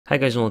Hi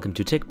guys and welcome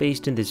to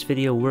TechBased. In this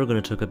video we're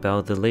going to talk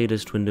about the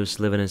latest Windows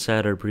 11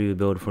 Insider preview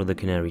build for the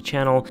Canary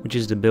channel, which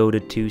is the build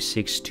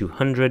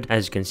 26200.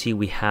 As you can see,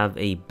 we have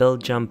a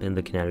build jump in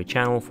the Canary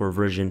channel for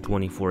version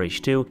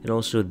 24H2, and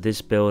also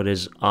this build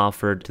is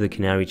offered to the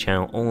Canary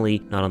channel only,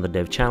 not on the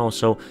dev channel,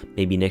 so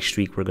maybe next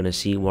week we're going to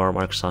see what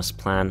Microsoft's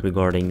plan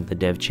regarding the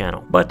dev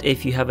channel. But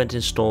if you haven't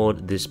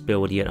installed this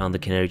build yet on the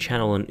Canary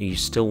channel and you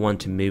still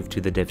want to move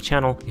to the dev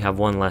channel, you have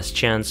one last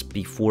chance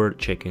before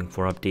checking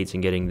for updates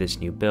and getting this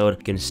new build.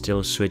 You can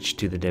still switch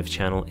to the dev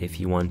channel if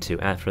you want to.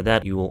 After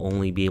that, you will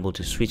only be able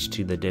to switch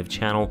to the dev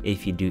channel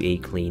if you do a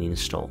clean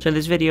install. So in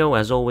this video,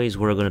 as always,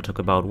 we're going to talk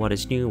about what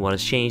is new, what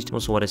has changed,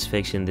 also what is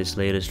fixed in this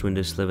latest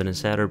Windows 11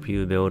 Insider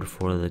preview build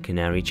for the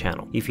Canary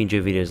channel. If you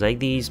enjoy videos like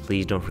these,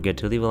 please don't forget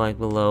to leave a like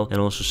below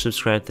and also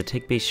subscribe to the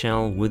TechBased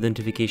channel with the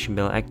notification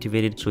bell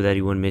activated so that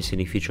you won't miss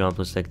any future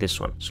uploads like this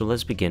one. So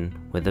let's begin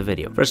with the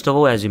video. First of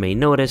all, as you may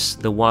notice,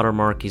 the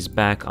watermark is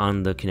back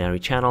on the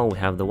Canary channel. We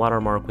have the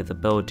watermark with the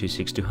build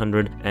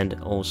 26200 and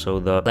also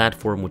the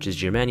platform, which is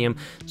Germanium,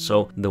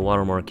 so the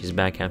watermark is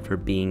back after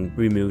being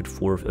removed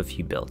for a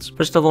few builds.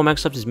 First of all,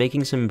 Microsoft is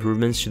making some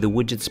improvements to the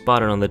widgets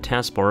button on the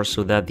taskbar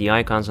so that the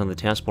icons on the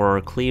taskbar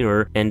are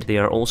clearer, and they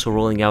are also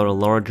rolling out a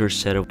larger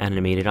set of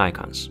animated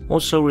icons.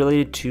 Also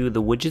related to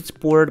the widgets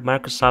board,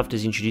 Microsoft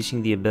is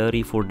introducing the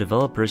ability for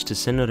developers to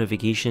send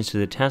notifications to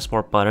the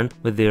taskbar button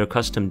with their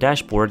custom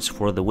dashboards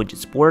for the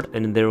widgets board,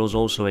 and there is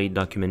also a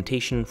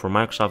documentation for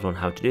Microsoft on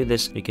how to do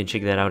this. You can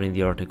check that out in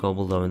the article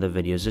below in the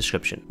video's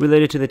description.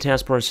 Related to the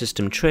taskbar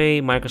system tray,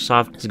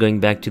 Microsoft is going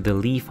back to the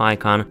leaf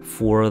icon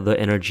for the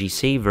energy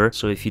saver.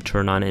 So if you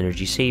turn on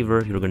energy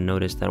saver, you're going to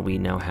notice that we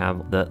now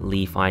have the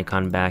leaf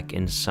icon back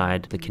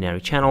inside the Canary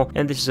channel,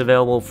 and this is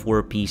available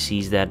for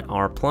PCs that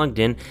are plugged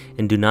in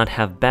and do not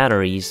have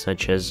batteries,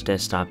 such as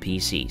desktop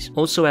PCs.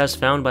 Also, as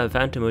found by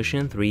Phantom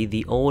 3,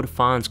 the old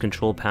fonts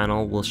control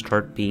panel will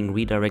start being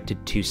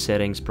redirected to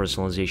settings,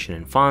 personalization,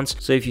 and fonts.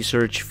 So if you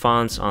search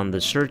fonts on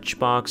the search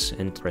box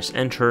and press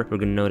enter, you're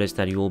going to notice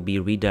that you will be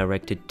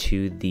redirected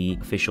to the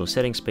official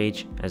settings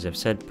page, as I've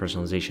said,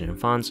 personalization and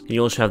fonts. And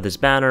you also have this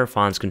banner,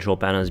 fonts control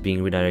panel is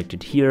being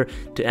redirected here.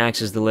 To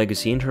access the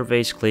legacy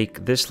interface,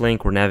 click this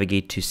link or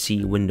navigate to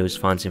see Windows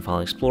Fonts in File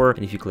Explorer,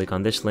 and if you click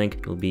on this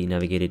link, you'll be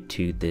navigated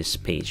to this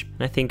page.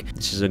 And I think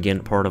this is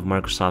again part of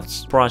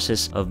Microsoft's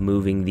process of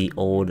moving the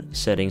old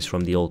settings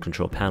from the old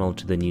control panel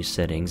to the new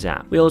settings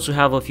app. We also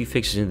have a few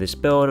fixes in this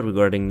build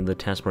regarding the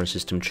taskbar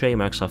system tray.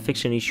 Microsoft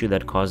fixed an issue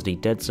that caused a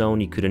dead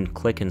zone you couldn't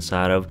click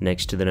inside of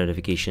next to the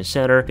notification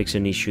center, fixed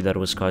an issue that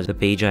was caused the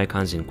page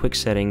icons in quick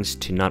settings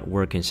to not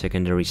work in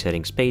secondary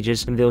settings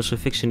pages, and they also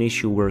fixed an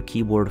issue where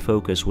keyboard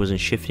focus wasn't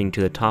shifting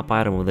to the top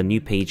item of the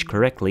new page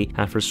correctly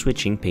after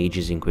switching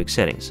pages in quick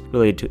settings.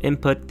 Related to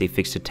input, they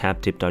fixed a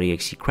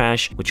tabtip.exe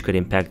crash, which could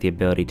impact the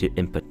ability to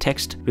input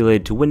text.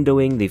 Related to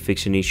windowing, they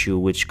fixed an issue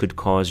which could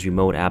cause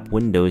remote app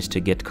windows to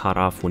get cut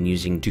off when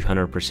using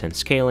 200%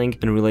 scaling.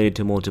 And related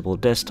to multiple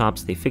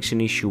desktops, they fixed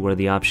an issue where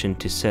the option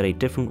to set a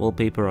different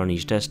wallpaper on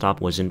each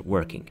desktop wasn't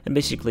working. And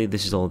basically,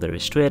 this is all there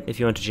is to it. If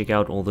you want to check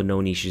out all the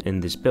known issues in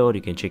this build,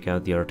 you can check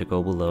out the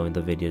article below in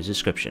the video's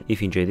description.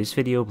 If you enjoyed this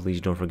video,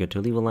 please don't forget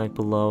to leave a like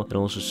below and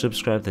also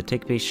subscribe to the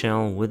TechBased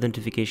channel with the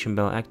notification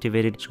bell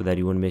activated so that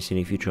you won't miss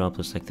any future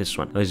uploads like this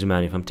one. This is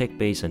Manny from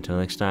TechBased. Until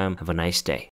next time, have a nice day.